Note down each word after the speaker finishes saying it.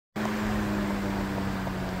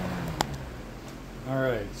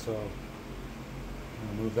Alright, so I'm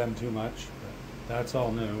gonna move them too much, but that's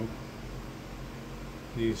all new.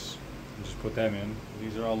 These, just put them in.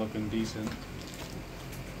 These are all looking decent.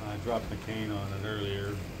 I dropped the cane on it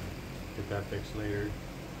earlier. Get that fixed later.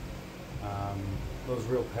 Those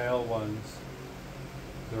real pale ones,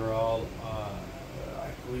 they're all, I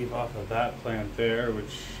believe, off of that plant there, which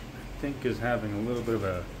I think is having a little bit of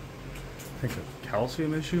a, I think a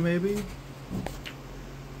calcium issue maybe.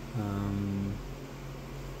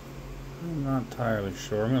 I'm not entirely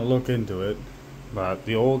sure. I'm going to look into it. But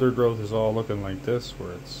the older growth is all looking like this,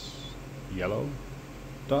 where it's yellow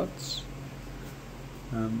dots.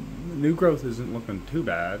 The new growth isn't looking too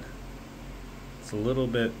bad. It's a little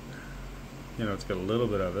bit, you know, it's got a little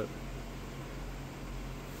bit of it.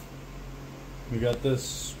 We got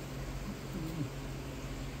this.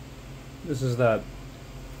 This is that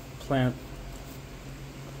plant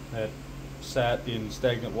that sat in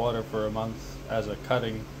stagnant water for a month as a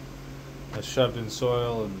cutting, that's shoved in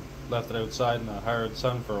soil and left it outside in the hard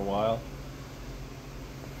sun for a while.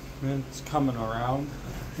 And it's coming around.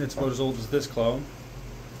 It's about as old as this clone.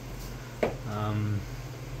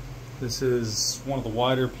 This is one of the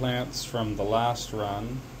wider plants from the last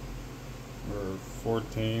run, or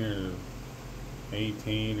 14 or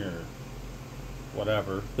 18 or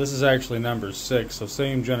whatever. This is actually number 6, so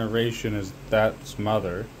same generation as that's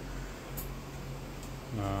mother.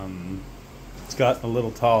 It's gotten a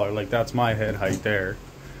little taller, like that's my head height there.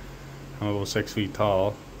 I'm about 6 feet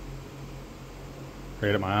tall,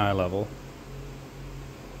 right at my eye level.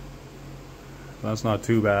 That's not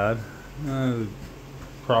too bad.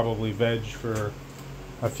 Probably veg for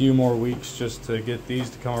a few more weeks just to get these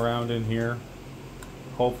to come around in here.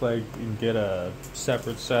 Hopefully I can get a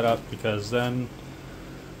separate setup, because then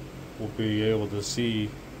we'll be able to see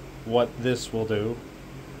what this will do.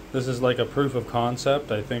 This is like a proof of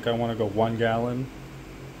concept. I think I want to go 1 gallon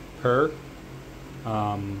per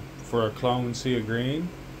for a clone sea of green.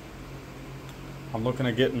 I'm looking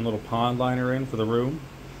at getting a little pond liner in for the room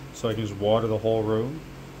so I can just water the whole room.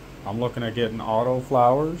 I'm looking at getting auto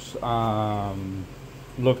flowers.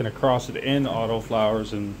 Looking to cross it in auto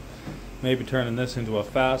flowers and maybe turning this into a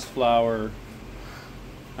fast flower.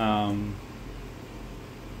 Yeah.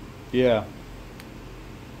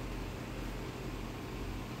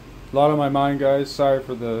 A lot on my mind, guys. Sorry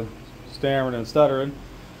for the stammering and stuttering.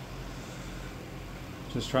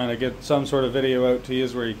 Just trying to get some sort of video out to you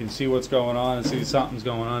where you can see what's going on and see something's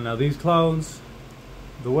going on. Now these clones,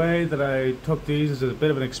 the way that I took these is a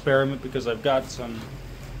bit of an experiment, because I've got some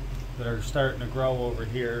that are starting to grow over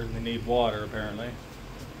here and they need water apparently.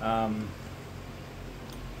 I've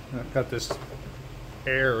got this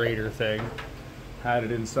aerator thing, had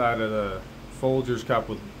it inside of the Folgers cup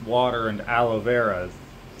with water and aloe vera,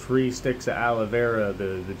 3 sticks of aloe vera,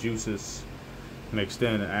 the juices mixed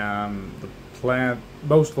in. The plant,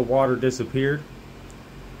 most of the water disappeared,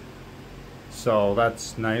 so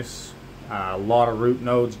that's nice. A lot of root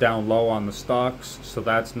nodes down low on the stalks, so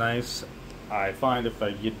that's nice. I find if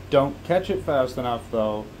you don't catch it fast enough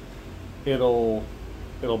though, it'll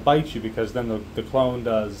bite you, because then the clone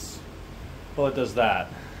does, well, it does that.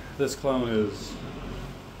 This clone is,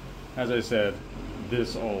 as I said,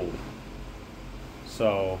 this old.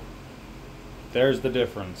 So there's the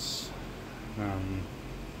difference.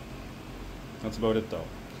 That's about it though.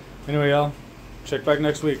 Anyway, y'all, check back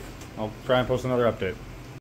next week. I'll try and post another update.